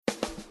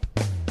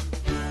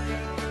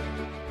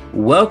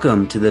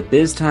Welcome to the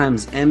Biz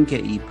Times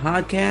MKE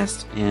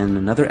podcast and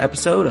another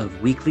episode of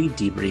Weekly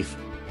Debrief.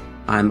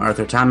 I'm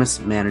Arthur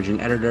Thomas,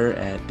 managing editor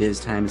at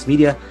Biz Times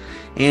Media,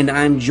 and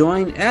I'm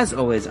joined, as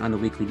always, on the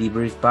Weekly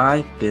Debrief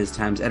by Biz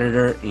Times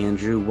editor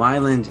Andrew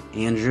Weiland.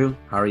 Andrew,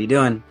 how are you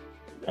doing?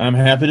 I'm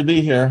happy to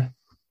be here.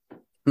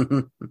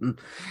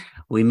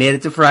 We made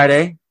it to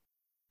Friday.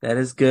 That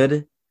is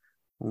good.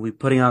 We'll be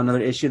putting out another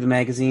issue of the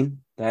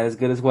magazine. That is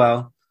good as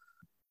well.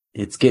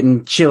 It's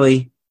getting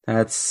chilly.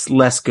 That's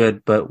less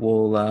good, but we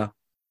will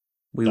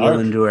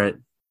endure it.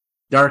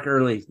 Dark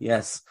early,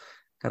 yes.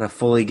 Gotta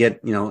fully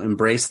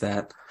embrace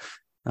that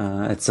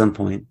at some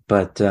point.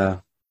 But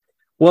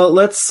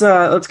let's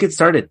get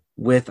started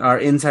with our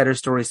Insider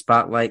Story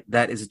Spotlight.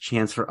 That is a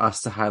chance for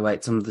us to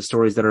highlight some of the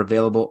stories that are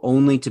available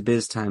only to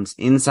Biz Times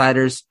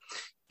insiders.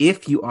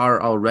 If you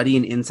are already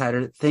an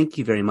insider, thank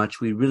you very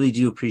much. We really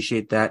do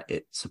appreciate that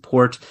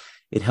support.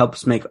 It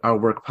helps make our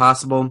work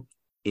possible.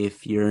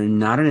 If you're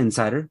not an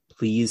insider,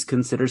 please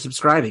consider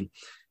subscribing.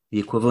 The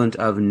equivalent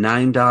of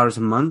 $9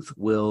 a month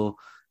will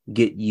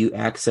get you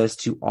access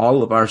to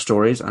all of our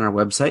stories on our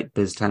website,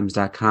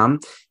 biztimes.com.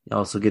 It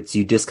also gets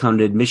you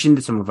discounted admission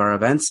to some of our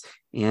events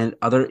and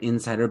other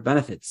insider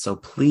benefits. So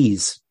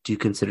please do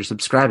consider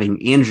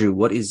subscribing. Andrew,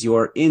 what is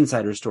your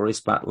Insider Story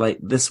Spotlight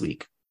this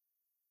week?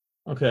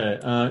 Okay,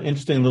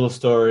 interesting little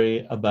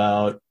story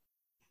about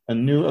a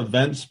new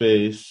event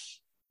space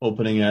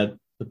opening at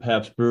the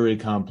Pabst Brewery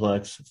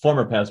Complex,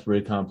 former Pabst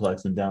Brewery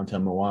Complex in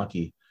downtown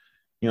Milwaukee.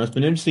 It's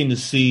been interesting to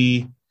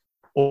see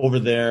over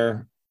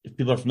there, if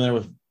people are familiar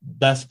with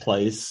Best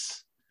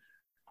Place,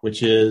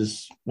 which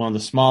is one of the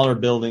smaller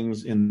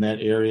buildings in that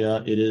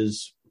area. It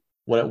is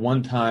what at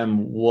one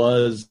time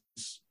was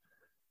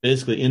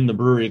basically in the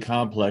brewery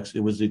complex. It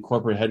was the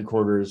corporate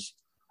headquarters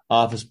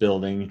office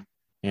building,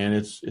 and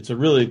it's a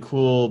really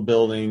cool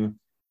building.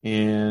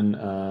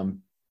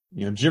 And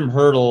Jim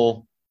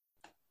Hurdle,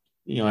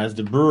 as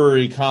the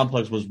brewery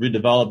complex was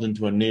redeveloped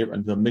into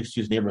a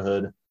mixed-use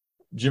neighborhood,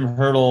 Jim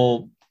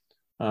Hurdle,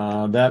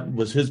 that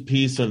was his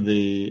piece of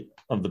the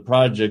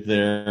project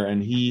there,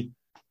 and he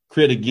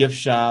created a gift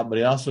shop, but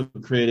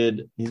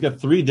he's got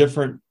 3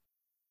 different,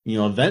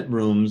 event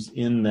rooms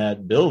in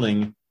that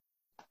building,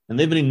 and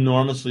they've been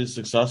enormously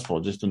successful,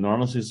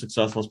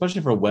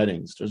 especially for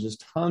weddings. There's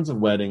just tons of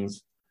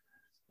weddings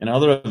and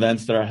other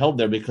events that are held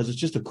there because it's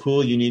just a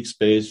cool, unique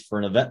space for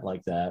an event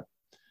like that.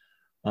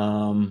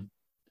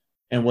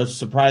 And what's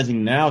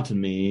surprising now to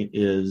me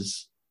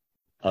is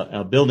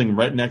a building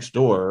right next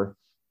door,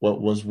 what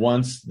was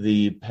once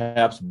the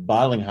Pabst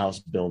Bottling House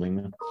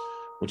building,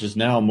 which is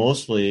now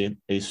mostly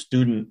a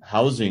student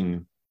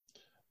housing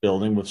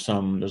building with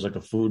there's like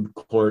a food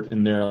court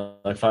in there,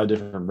 like 5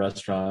 different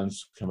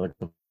restaurants, kind of like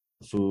a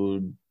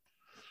food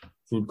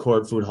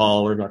court, food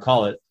hall, whatever you want to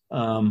call it.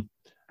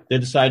 They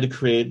decided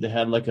they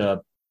had like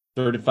a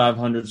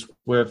 3,500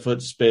 square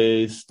foot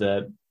space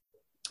that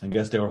I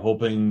guess they were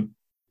hoping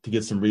to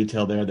get some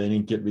retail there. They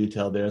didn't get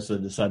retail there, so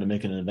they decided to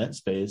make it an event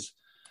space.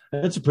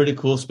 And it's a pretty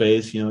cool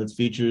space. It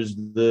features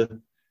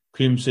the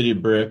Cream City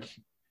brick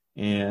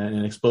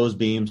and exposed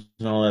beams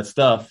and all that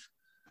stuff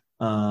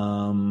that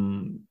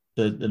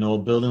an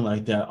old building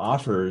like that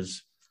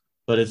offers.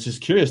 But it's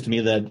just curious to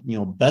me that,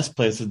 Best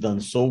Place has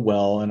done so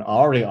well and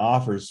already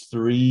offers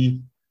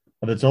 3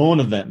 of its own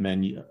event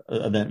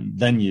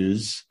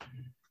venues.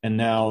 And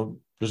now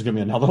there's going to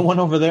be another one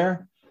over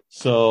there.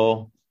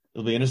 So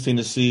it'll be interesting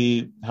to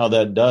see how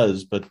that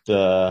does, but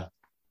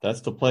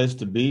that's the place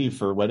to be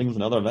for weddings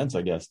and other events,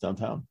 I guess,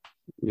 downtown.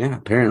 Yeah,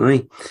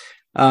 apparently.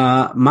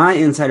 My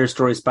Insider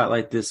Story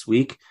Spotlight this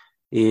week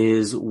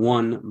is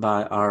one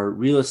by our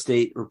real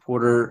estate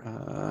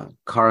reporter,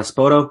 Cara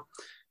Spoto.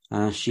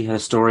 She had a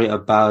story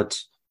about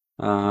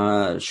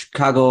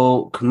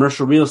Chicago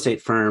commercial real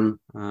estate firm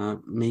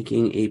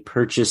making a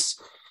purchase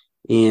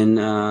in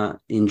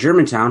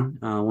Germantown,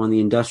 one of the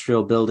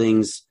industrial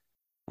buildings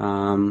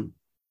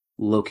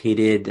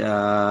located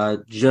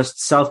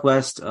just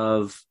southwest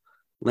of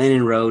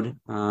Lannon Road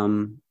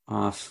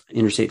off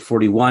Interstate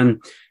 41.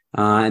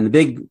 And the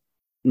big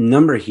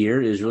number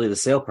here is really the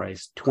sale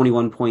price,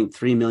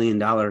 $21.3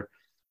 million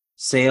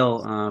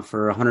sale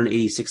for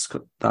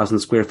 186,000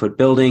 square foot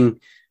building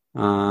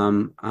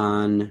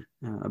on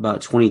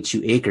about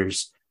 22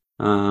 acres.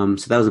 So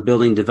that was a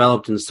building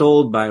developed and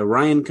sold by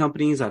Orion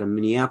Companies out of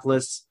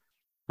Minneapolis.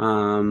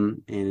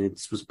 And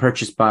it was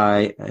purchased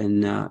by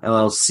an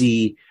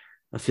LLC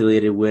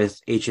affiliated with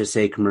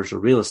HSA Commercial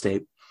Real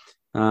Estate.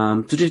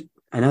 So just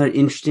another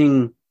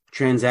interesting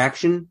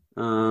transaction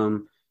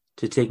to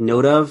take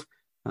note of.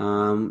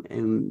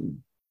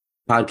 And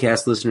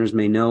podcast listeners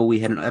may know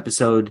we had an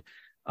episode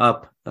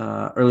up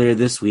earlier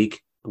this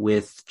week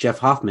with Jeff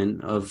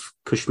Hoffman of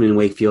Cushman &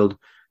 Wakefield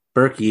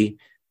Berkey,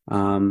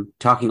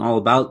 talking all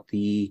about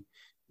the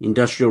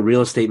industrial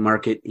real estate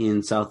market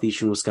in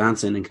southeastern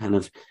Wisconsin and kind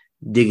of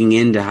digging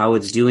into how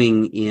it's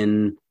doing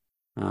in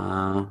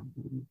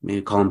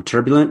maybe call them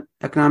turbulent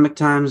economic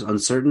times,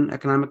 uncertain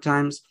economic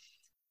times.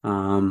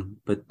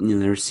 But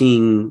they're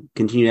seeing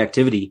continued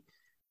activity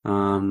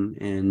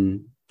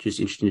and just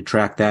interesting to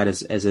track that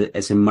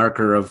as a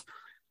marker of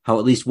how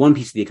at least one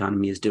piece of the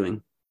economy is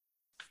doing.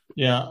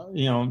 Yeah,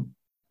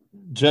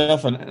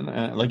 Jeff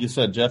and like you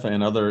said, Jeff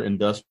and other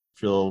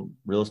industrial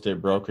real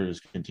estate brokers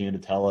continue to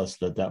tell us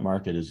that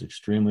market is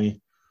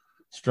extremely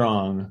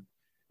strong,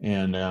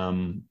 and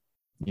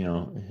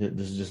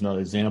this is just another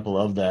example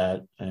of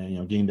that.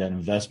 Getting that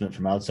investment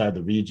from outside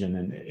the region,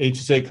 and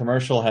HSA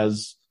Commercial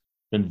has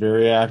been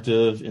very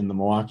active in the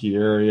Milwaukee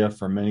area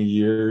for many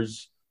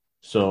years,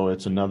 so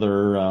it's just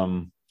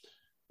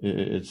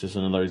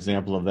another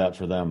example of that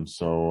for them.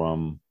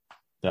 So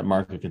that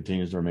market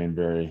continues to remain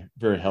very,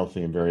 very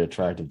healthy and very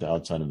attractive to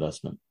outside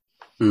investment.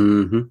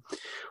 Mm-hmm.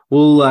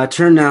 We'll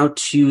turn now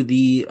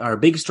to our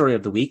big story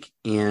of the week,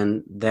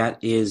 and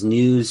that is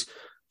news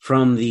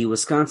from the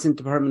Wisconsin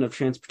Department of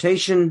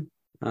Transportation,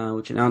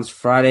 which announced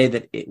Friday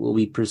that it will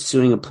be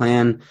pursuing a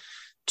plan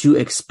to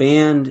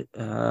expand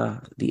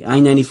the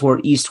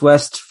I-94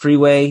 east-west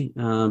freeway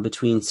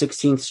between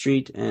 16th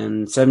Street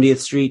and 70th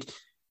Street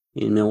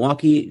in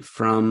Milwaukee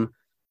from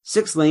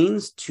 6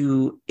 lanes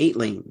to 8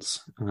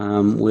 lanes,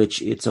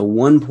 which it's a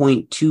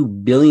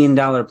 $1.2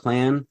 billion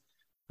plan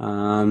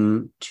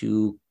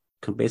to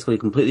basically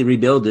completely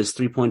rebuild this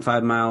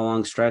 3.5 mile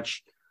long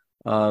stretch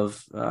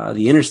of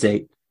the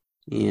interstate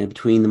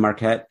between the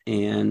Marquette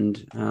and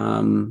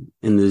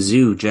the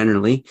zoo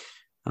generally.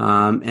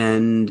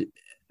 And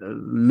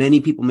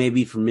many people may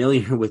be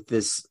familiar with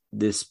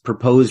this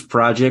proposed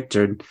project,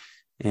 and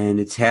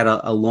it's had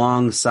a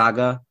long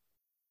saga.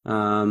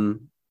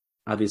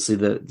 Obviously,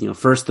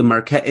 first the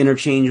Marquette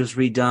interchange was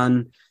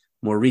redone.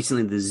 More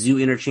recently, the zoo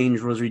interchange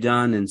was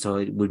redone, and so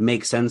it would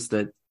make sense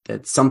that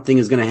something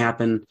is going to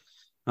happen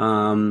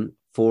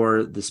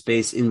for the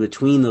space in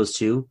between those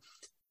two.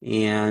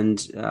 And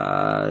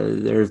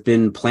there have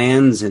been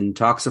plans and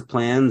talks of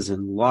plans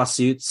and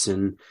lawsuits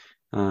and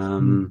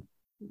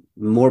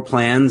more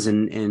plans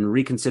and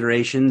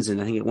reconsiderations.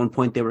 And I think at one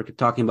point they were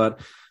talking about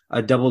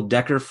a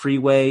double-decker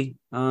freeway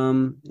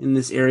in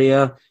this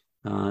area.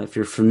 If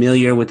you're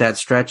familiar with that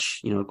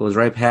stretch, it goes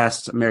right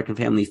past American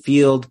Family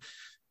Field.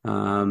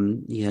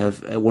 You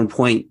have at one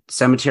point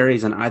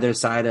cemeteries on either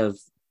side of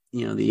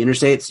the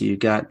interstate, so you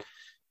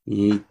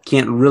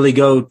can't really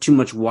go too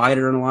much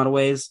wider in a lot of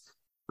ways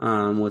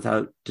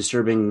without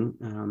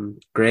disturbing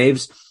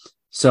graves.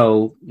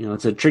 So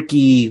it's a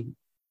tricky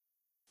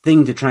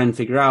thing to try and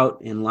figure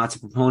out, and lots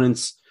of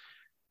proponents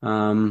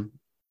or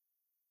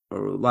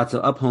lots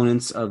of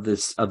opponents of the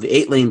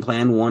 8-lane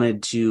plan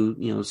wanted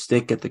to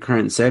stick at the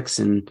current 6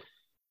 and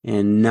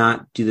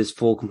not do this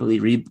full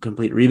complete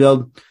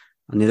rebuild.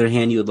 On the other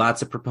hand, you had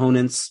lots of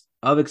proponents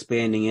of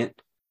expanding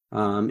it,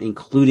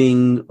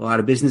 including a lot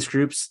of business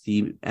groups.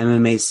 The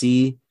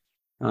MMAC,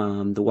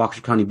 the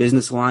Waukesha County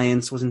Business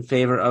Alliance, was in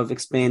favor of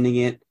expanding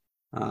it.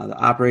 The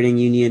operating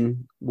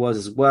union was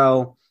as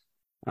well.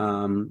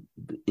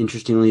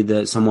 Interestingly,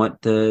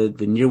 the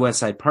Near West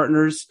Side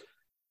Partners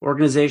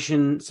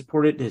organization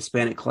supported it. The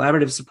Hispanic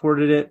Collaborative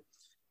supported it.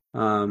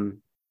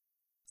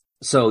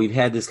 So you've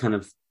had this kind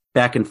of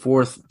back and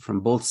forth from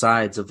both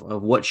sides of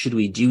what should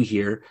we do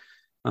here.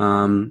 A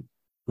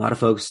lot of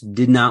folks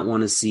did not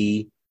want to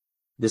see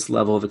this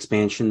level of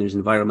expansion. There's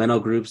environmental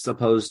groups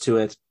opposed to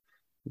it.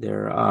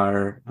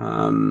 There's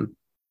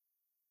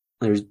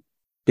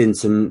been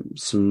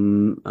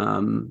some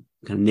kind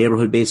of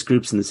neighborhood-based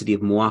groups in the city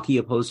of Milwaukee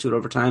opposed to it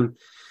over time.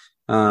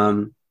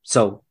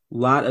 So a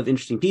lot of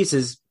interesting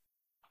pieces.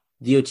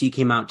 DOT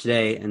came out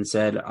today and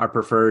said our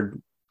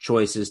preferred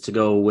choice is to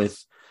go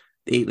with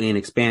the 8-lane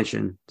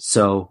expansion.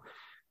 So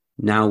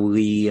now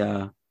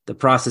the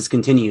process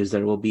continues.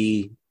 There will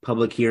be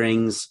public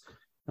hearings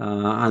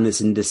on this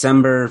in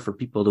December for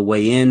people to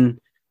weigh in.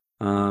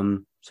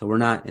 So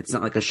it's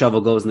not like a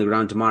shovel goes in the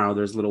ground tomorrow.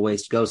 There's a little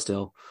ways to go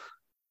still,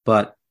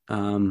 but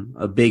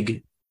a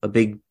big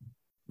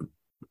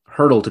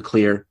hurdle to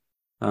clear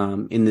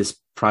in this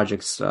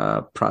project's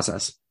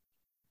process.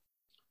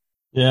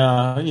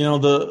 Yeah,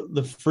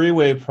 the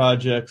freeway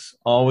projects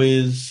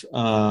always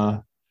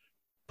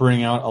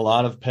bring out a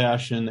lot of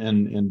passion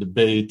and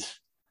debate.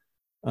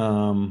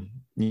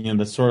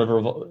 That sort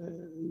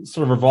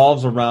of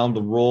revolves around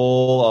the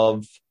role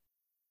of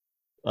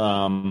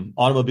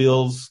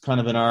automobiles, kind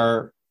of in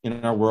our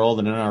world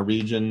and in our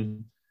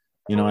region.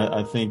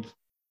 I think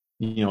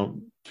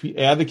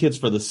advocates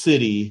for the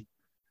city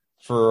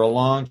for a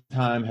long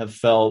time have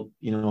felt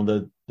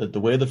that the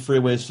way the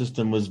freeway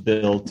system was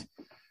built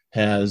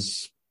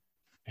has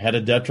had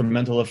a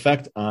detrimental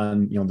effect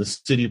on the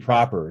city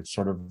proper. It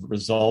sort of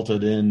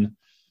resulted in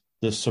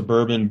this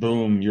suburban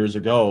boom years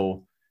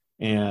ago,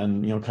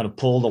 and kind of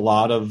pulled a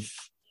lot of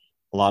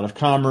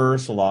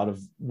commerce, a lot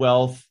of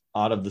wealth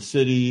out of the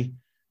city,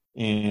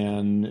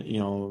 and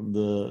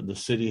the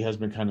city has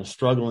been kind of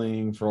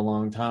struggling for a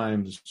long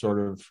time to sort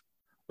of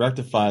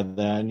rectify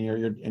that. And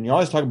you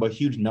always talk about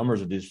huge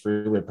numbers of these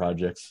freeway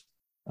projects.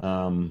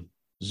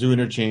 Zoo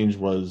interchange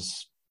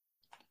was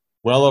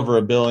well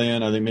over $1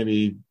 billion. I think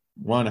maybe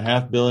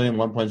 $1.5 billion,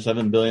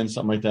 $1.7 billion,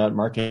 something like that.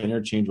 Marquette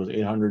interchange was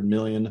 $800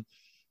 million.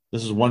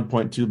 This is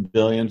 $1.2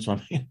 billion. So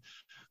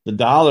the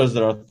dollars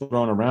that are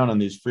thrown around on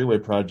these freeway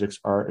projects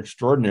are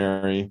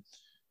extraordinary.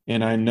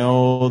 And I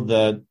know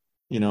that,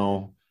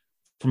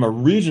 from a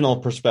regional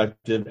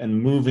perspective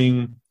and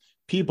moving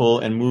people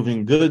and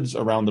moving goods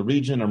around the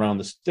region, around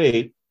the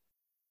state,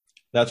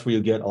 that's where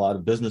you get a lot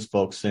of business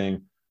folks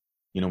saying,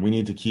 we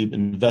need to keep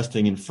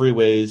investing in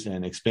freeways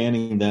and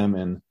expanding them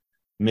and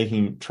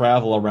making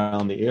travel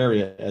around the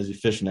area as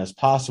efficient as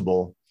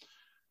possible.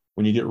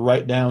 When you get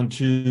right down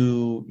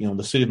to,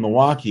 the city of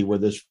Milwaukee, where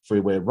this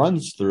freeway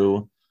runs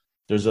through,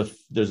 there's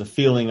a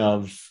feeling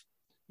of,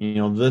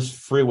 this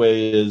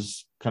freeway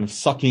is kind of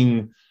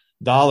sucking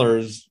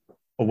dollars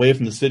away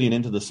from the city and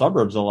into the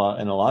suburbs in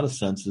a lot of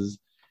senses,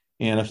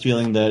 and a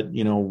feeling that,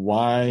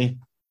 why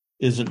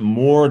isn't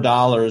more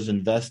dollars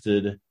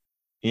invested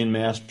in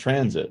mass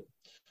transit?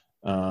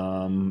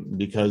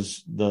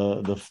 Because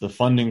the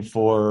funding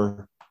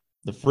for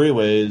the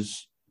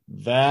freeways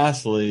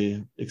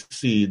vastly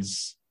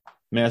exceeds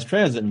mass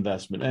transit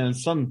investment. And in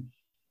some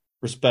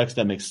respects,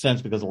 that makes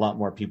sense because a lot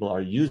more people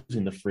are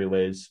using the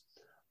freeways.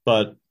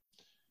 But,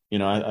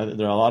 there are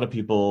a lot of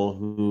people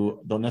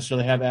who don't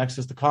necessarily have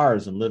access to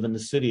cars and live in the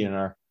city and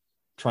are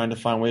trying to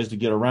find ways to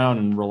get around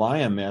and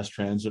rely on mass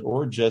transit,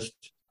 or just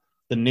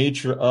the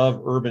nature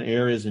of urban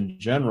areas in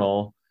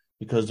general,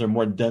 because they're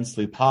more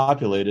densely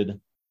populated,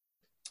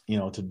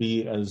 to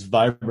be as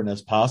vibrant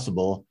as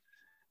possible,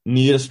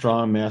 need a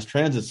strong mass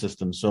transit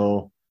system.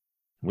 So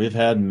we've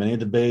had many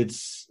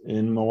debates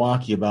in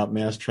Milwaukee about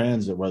mass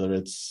transit, whether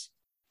it's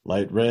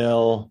light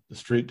rail, the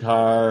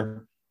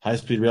streetcar,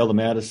 high-speed rail to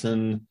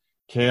Madison,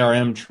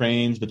 KRM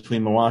trains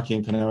between Milwaukee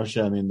and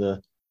Kenosha. I mean,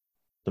 the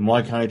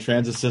Milwaukee County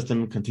Transit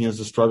System continues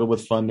to struggle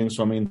with funding.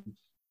 So,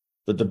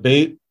 the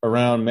debate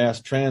around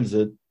mass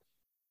transit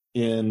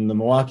in the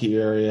Milwaukee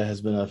area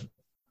has been an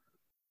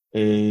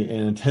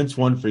intense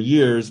one for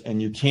years, and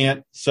you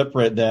can't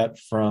separate that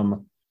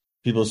from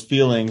people's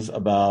feelings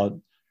about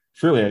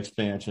freeway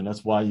expansion.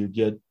 That's why you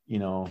get,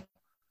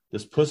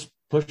 this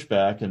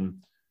pushback. And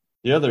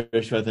the other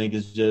issue, I think,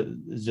 is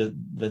just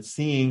that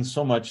seeing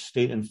so much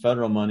state and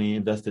federal money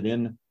invested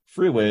in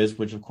freeways,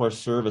 which of course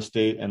serve a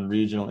state and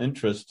regional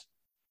interest,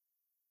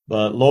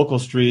 but local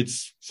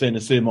streets, say in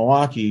the city of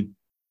Milwaukee,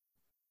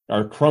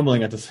 are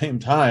crumbling at the same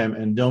time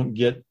and don't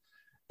get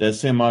that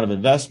same amount of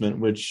investment,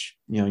 which,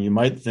 you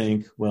might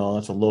think, well,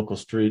 that's a local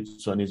street,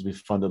 so it needs to be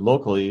funded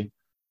locally.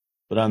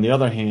 But on the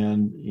other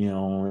hand,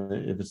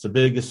 if it's the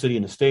biggest city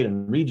in the state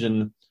and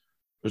region,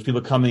 there's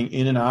people coming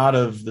in and out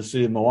of the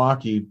city of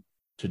Milwaukee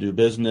to do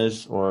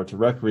business or to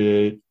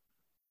recreate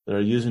that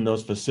are using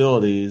those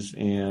facilities,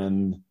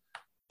 and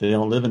they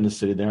don't live in the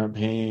city. They aren't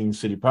paying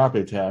city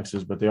property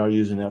taxes, but they are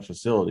using that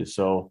facility.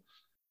 So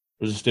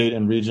there's a state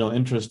and regional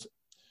interest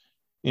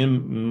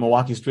in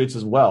Milwaukee streets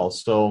as well.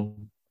 So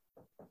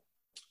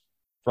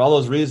for all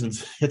those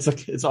reasons,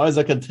 it's always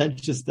a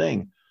contentious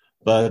thing.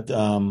 But,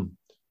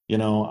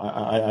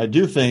 I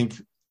do think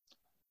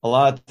a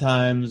lot of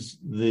times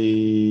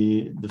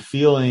the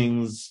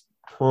feelings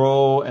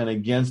pro and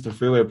against the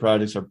freeway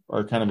projects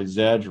are kind of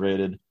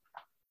exaggerated.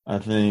 I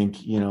think,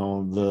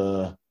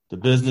 the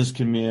business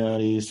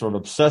community sort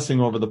of obsessing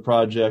over the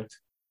project,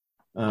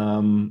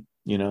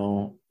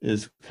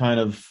 is kind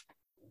of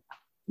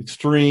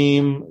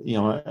extreme.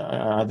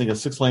 I think a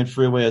 6-lane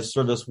freeway has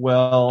served us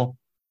well,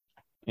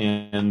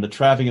 and the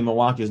traffic in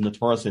Milwaukee is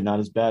notoriously not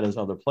as bad as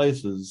other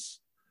places.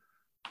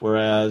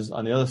 Whereas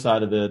on the other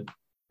side of it,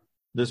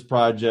 this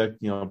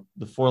project, the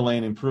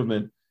 4-lane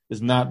improvement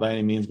is not by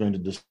any means going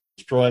to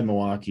destroy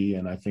Milwaukee.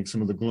 And I think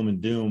some of the gloom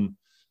and doom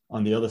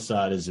on the other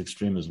side is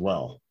extreme as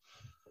well.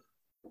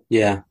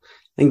 Yeah,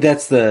 I think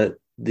that's the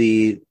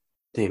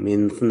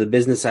thing. From the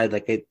business side,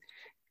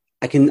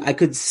 I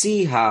could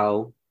see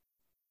how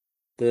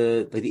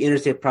the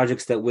interstate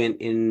projects that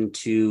went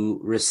into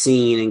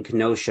Racine and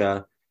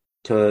Kenosha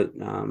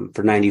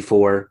for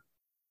 94,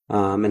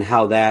 and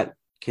how that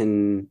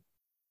can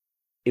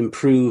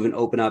improve and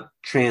open up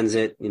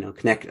transit,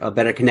 connect a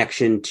better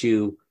connection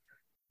to,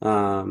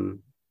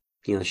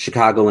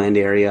 Chicagoland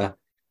area,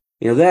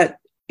 that,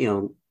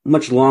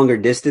 much longer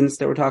distance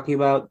that we're talking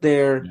about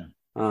there. Yeah.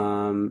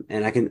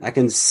 And I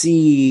can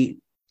see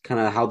kind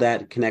of how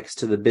that connects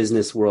to the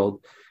business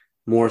world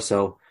more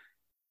so.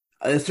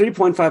 A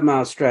 3.5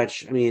 mile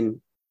stretch.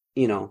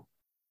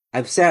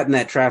 I've sat in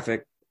that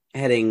traffic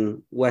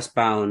heading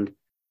westbound,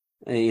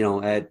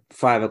 at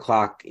 5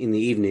 o'clock in the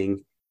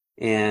evening,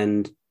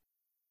 and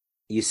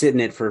you sit in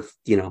it for,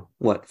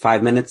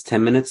 5 minutes,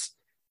 10 minutes.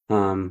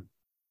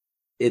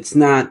 It's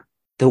not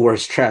the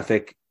worst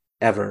traffic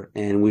ever.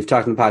 And we've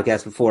talked in the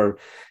podcast before,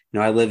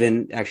 I live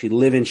in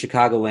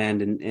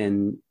Chicagoland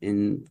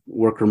and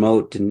work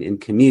remote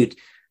and commute.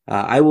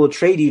 I will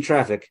trade you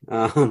traffic,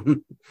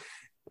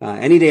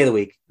 any day of the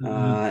week.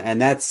 And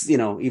that's,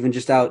 even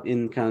just out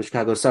in kind of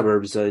Chicago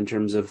suburbs, in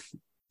terms of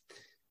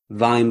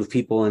volume of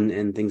people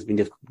and things being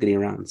difficult getting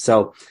around.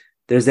 So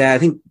there's that. I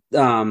think,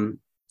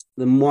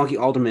 the Milwaukee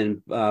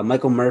alderman,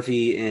 Michael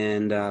Murphy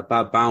and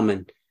Bob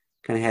Bauman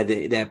kind of had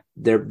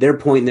their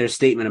point in their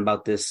statement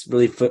about this,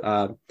 really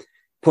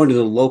point to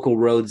the local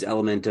roads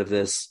element of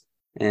this,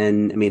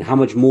 And I mean, how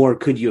much more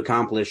could you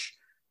accomplish?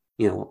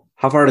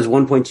 How far does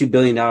 $1.2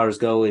 billion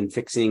go in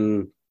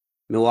fixing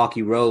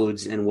Milwaukee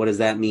roads? And what does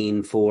that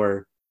mean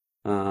for,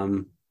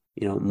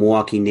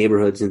 Milwaukee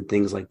neighborhoods and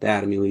things like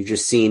that? I mean, we've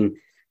just seen,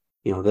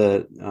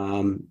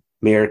 the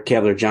Mayor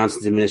Cavalier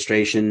Johnson's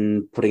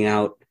administration putting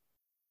out,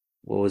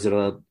 what was it,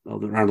 around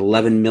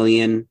 $11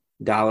 million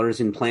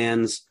in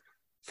plans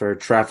for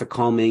traffic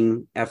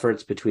calming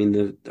efforts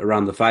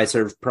around the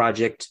Fiserv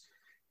project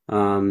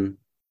in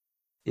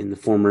the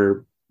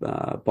former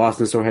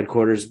Boston store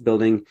headquarters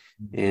building,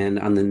 and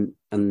on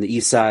the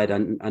east side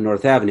on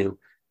North Avenue.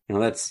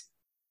 That's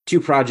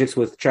two projects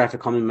with traffic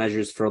calming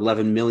measures for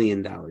 $11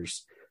 million.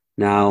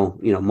 Now,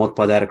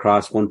 multiply that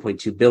across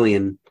 $1.2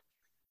 billion.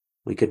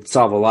 We could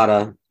solve a lot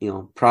of,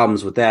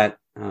 problems with that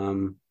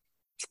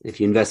if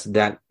you invested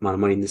that amount of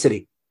money in the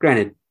city.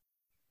 Granted,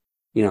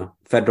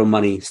 federal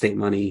money, state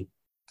money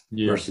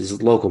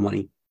versus local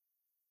money.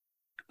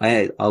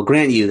 I'll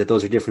grant you that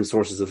those are different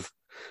sources of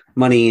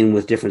money and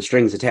with different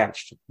strings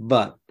attached.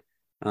 But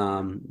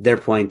their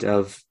point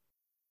of,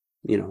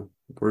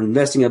 we're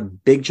investing a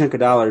big chunk of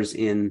dollars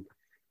in,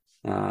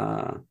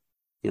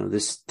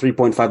 this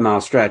 3.5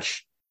 mile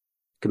stretch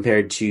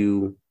compared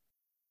to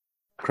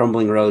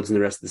crumbling roads in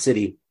the rest of the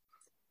city.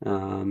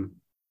 And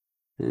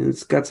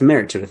it's got some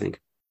merit to it, I think.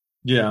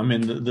 Yeah, I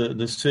mean,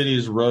 the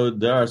city's road,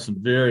 there are some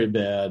very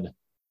bad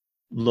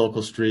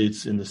local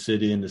streets in the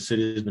city, and the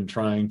city has been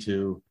trying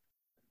to,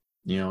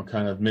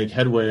 kind of make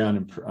headway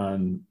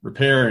on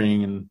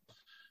repairing, and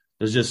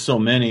there's just so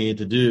many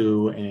to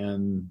do,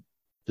 and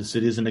the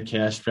city is in a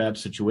cash-strapped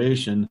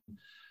situation.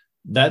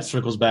 That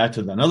circles back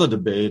to another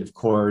debate, of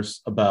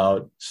course,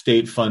 about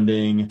state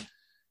funding,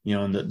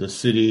 and the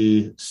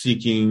city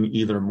seeking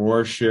either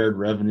more shared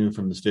revenue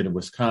from the state of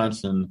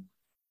Wisconsin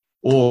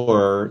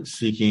or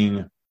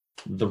seeking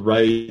the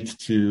right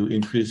to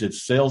increase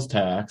its sales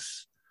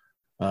tax,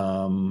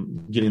 having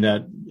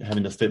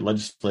the state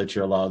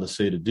legislature allow the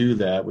city to do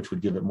that, which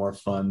would give it more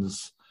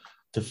funds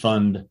to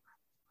fund,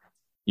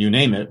 you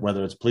name it,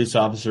 whether it's police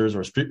officers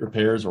or street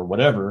repairs or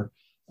whatever,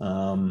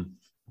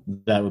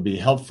 that would be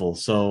helpful.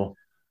 So,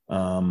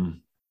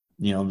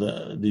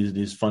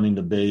 these funding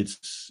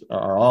debates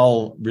are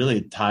all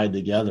really tied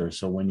together.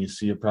 So when you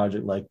see a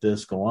project like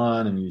this go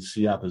on and you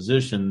see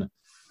opposition,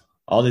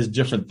 all these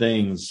different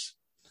things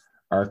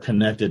are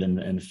connected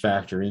and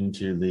factor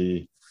into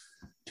the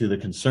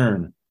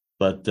concern.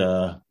 But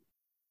I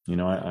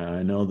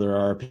know there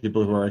are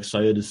people who are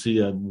excited to see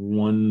a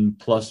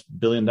 $1+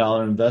 billion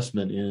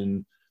investment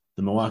in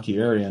the Milwaukee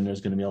area, and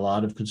there's going to be a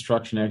lot of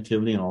construction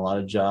activity and a lot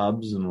of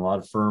jobs and a lot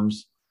of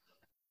firms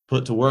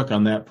put to work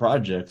on that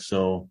project.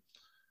 So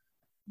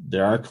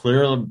there are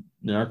clear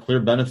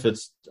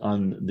benefits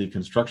on the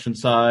construction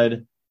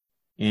side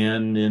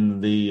and in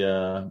the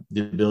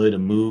ability to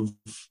move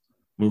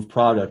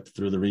product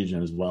through the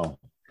region as well.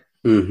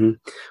 Mm-hmm.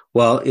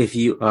 Well, if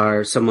you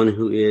are someone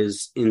who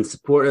is in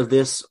support of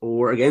this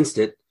or against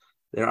it,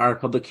 there are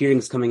public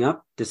hearings coming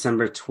up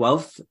December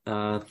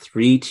 12th,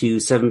 3 to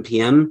 7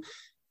 p.m.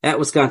 at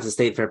Wisconsin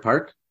State Fair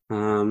Park,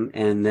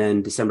 and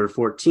then December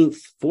 14th,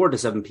 4 to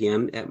 7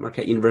 p.m. at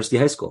Marquette University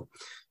High School.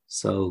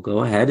 So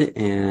go ahead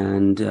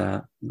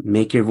and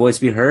make your voice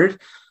be heard,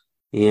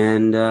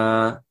 and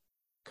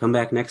come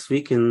back next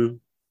week and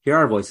hear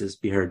our voices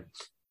be heard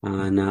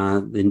on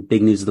the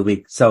big news of the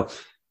week. So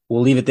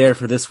we'll leave it there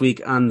for this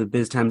week on the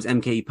Biz Times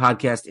MKE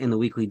podcast and the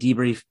weekly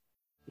debrief.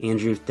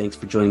 Andrew, thanks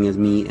for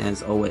joining me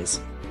as always.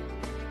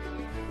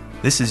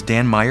 This is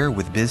Dan Meyer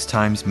with Biz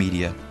Times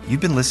Media. You've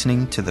been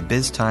listening to the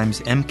Biz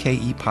Times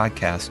MKE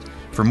podcast.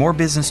 For more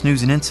business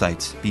news and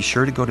insights, be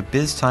sure to go to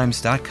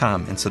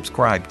biztimes.com and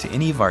subscribe to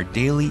any of our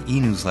daily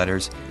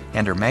e-newsletters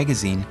and our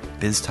magazine,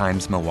 Biz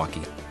Times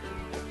Milwaukee.